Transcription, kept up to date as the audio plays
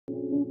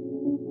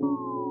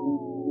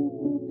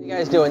Hey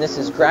guys doing? This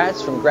is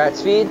Gratz from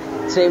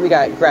Gratzfood. Today we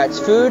got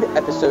Gratzfood,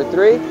 episode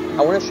 3.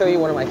 I want to show you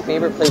one of my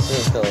favorite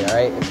places in Philly,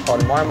 alright? It's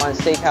called Marmont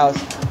Steakhouse.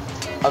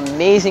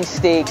 Amazing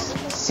steaks,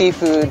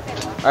 seafood,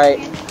 alright?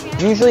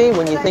 Usually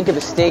when you think of a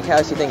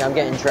steakhouse, you think I'm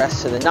getting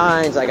dressed to the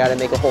nines, I gotta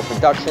make a whole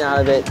production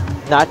out of it.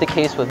 Not the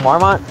case with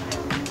Marmont.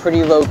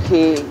 Pretty low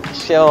key,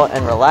 chill,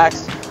 and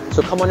relaxed.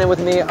 So come on in with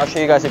me, I'll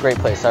show you guys a great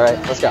place, alright?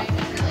 Let's go.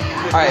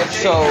 Alright,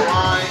 so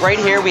right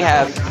here we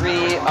have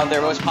 3 of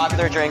their most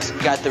popular drinks.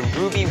 We got the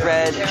Ruby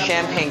Red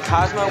Champagne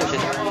Cosmo, which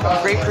is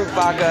grapefruit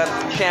vodka,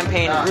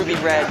 champagne, ruby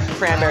red,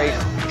 cranberry,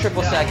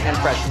 triple sec, and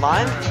fresh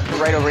lime.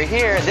 Right over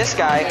here, this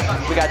guy,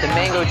 we got the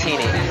Mango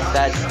Teeny.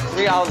 That's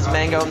 3 olives,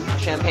 mango,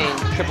 champagne,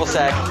 triple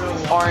sec,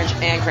 orange,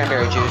 and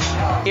cranberry juice.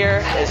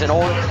 Here is an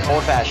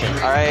old-fashioned,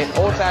 alright?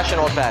 Old-fashioned.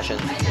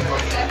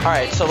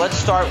 Alright, so let's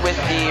start with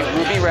the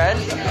Ruby Red.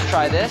 Let's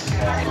try this.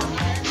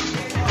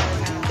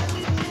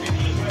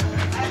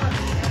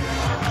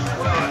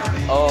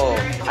 Oh,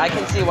 I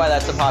can see why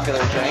that's a popular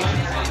drink.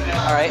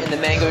 All right, and the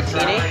Mango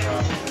Teeny.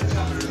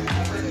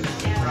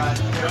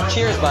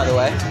 Cheers, by the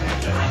way.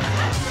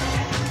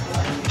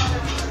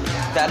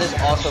 That is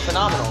also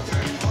phenomenal.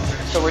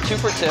 So we're 2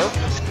 for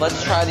 2.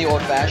 Let's try the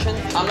Old Fashioned.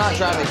 I'm not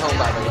driving home,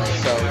 by the way,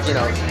 so, you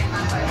know,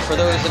 for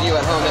those of you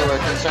at home that were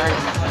concerned,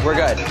 we're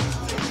good.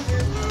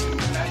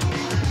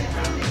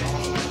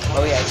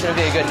 Oh yeah, it's gonna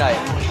be a good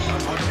night.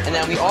 And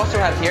then we also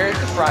have here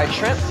the fried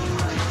shrimp,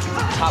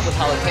 topped with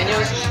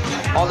jalapenos.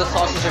 All the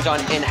sauces are done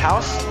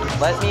in-house.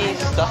 Let me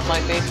stuff my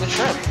face with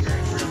shrimp.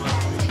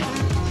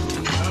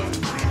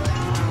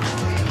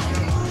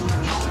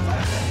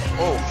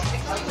 Oh,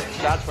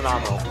 that's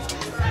phenomenal.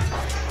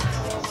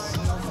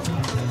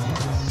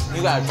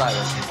 You gotta try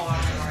this.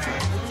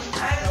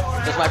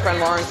 Does my friend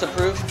Lawrence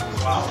approve?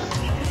 Wow.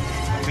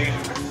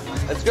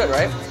 It's good,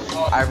 right?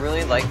 I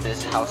really like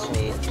this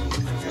house-made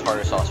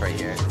tartar sauce right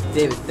here.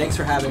 David, thanks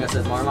for having us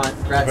at Marmont.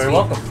 You're very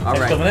welcome. All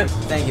right. Thanks for coming in.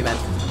 Thank you, man.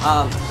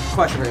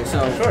 Question for you. So,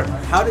 sure.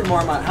 How did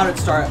it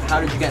start? How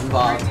did you get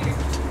involved?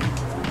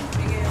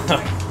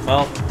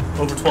 Well,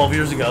 over 12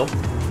 years ago,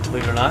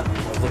 believe it or not,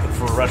 I was looking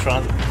for a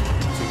restaurant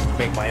to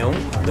make my own.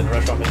 I've been in the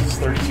restaurant business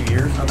 32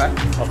 years. Okay.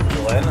 Up in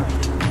Atlanta.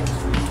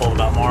 I was told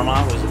about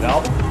Marmont was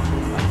available.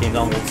 I came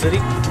down to the city,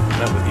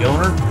 met with the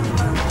owner,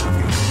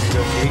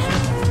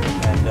 negotiations,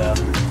 and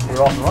we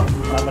were off and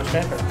running. Not much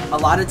fanfare. A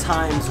lot of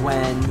times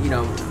when, you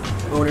know,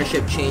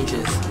 ownership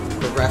changes,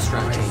 the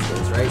restaurant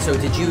changes, right? So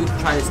did you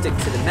try to stick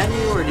to the menu,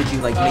 or did you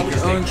like make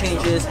your own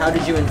changes? How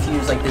did you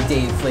infuse like the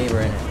Dave flavor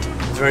in it?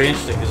 It's very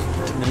interesting because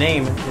the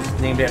name is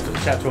named after the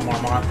Chateau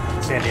Marmont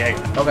in San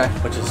Diego, okay,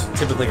 which is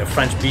typically a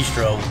French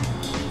bistro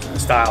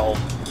style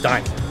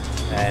dining.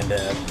 And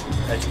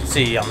as you can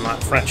see, I'm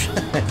not French.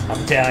 I'm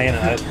Italian,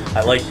 and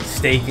I like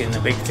steak and a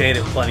baked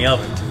potato, plenty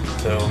of it.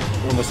 So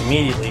almost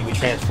immediately we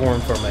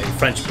transformed from a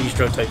French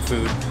bistro type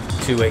food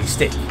to a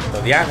steak.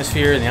 So the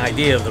atmosphere and the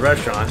idea of the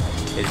restaurant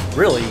is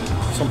really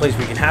someplace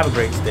where you can have a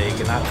great steak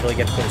and not really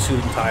get to put a suit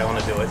and tie on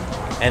to do it,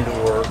 and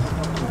or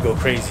go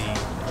crazy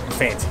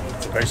fancy.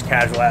 It's a very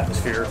casual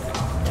atmosphere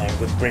and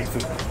with great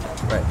food.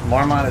 Right.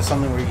 Marmont is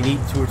something where you can eat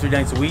 2 or 3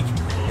 nights a week.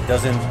 It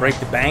doesn't break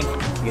the bank.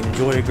 You can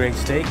enjoy a great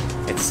steak.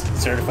 It's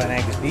certified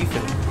Angus beef,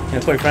 and you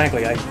know, quite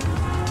frankly, I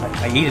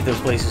eat at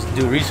those places to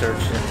do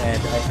research,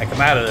 and I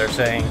come out of there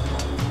saying,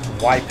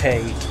 why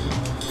pay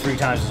 3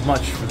 times as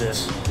much for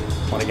this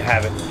when I can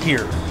have it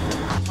here?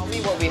 Tell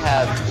me what we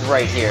have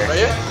right here. Right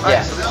here? Yeah.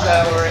 Alright, so this is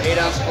our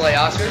 8-ounce filet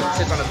Oscar. It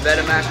sits on a bed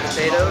of mashed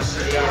potatoes.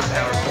 It is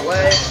our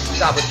filet,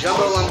 topped with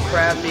jumbo lump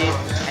crab meat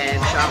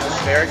and chopped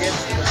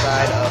asparagus with a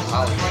side of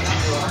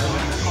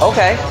olive oil.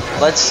 Okay,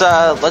 let's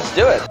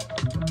do it.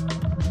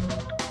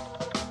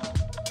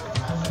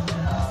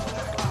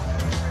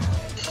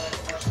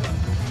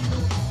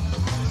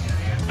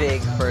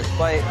 Big first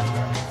bite.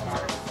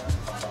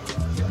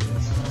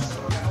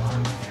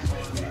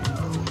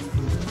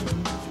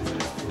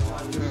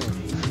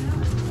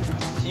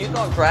 So you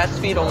thought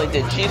Gratzfood only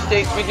did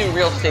cheesesteaks? We do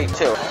real steak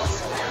too.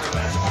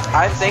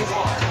 I think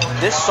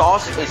this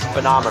sauce is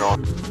phenomenal.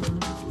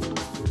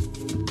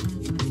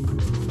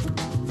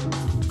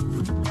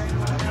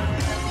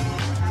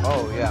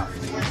 Oh yeah.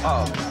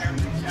 Oh.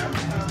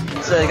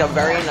 It's like a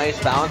very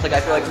nice balance. Like I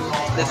feel like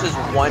this is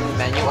one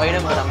menu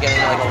item, but I'm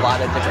getting like a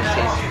lot of different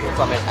tastes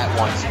from it at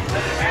once.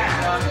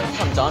 Once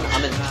I'm done,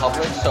 I'm in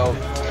public, so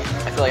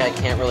I feel like I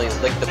can't really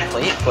lick the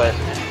plate, but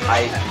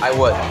I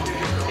would.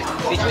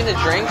 Between the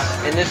drinks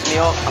and this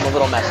meal, I'm a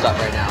little messed up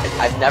right now.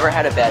 I've never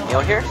had a bad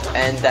meal here,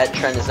 and that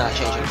trend is not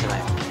changing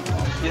tonight.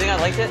 Do you think I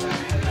liked it?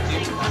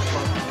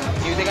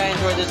 Do you think I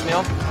enjoyed this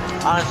meal?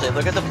 Honestly,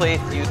 look at the plate.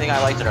 Do you think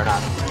I liked it or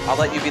not? I'll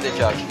let you be the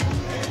judge.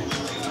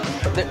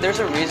 But there's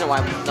a reason why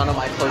none of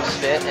my clothes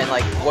fit, and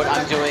like what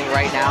I'm doing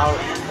right now,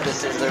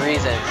 this is the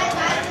reason.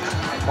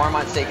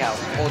 Marmont Steakhouse,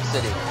 Old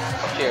City.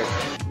 Cheers.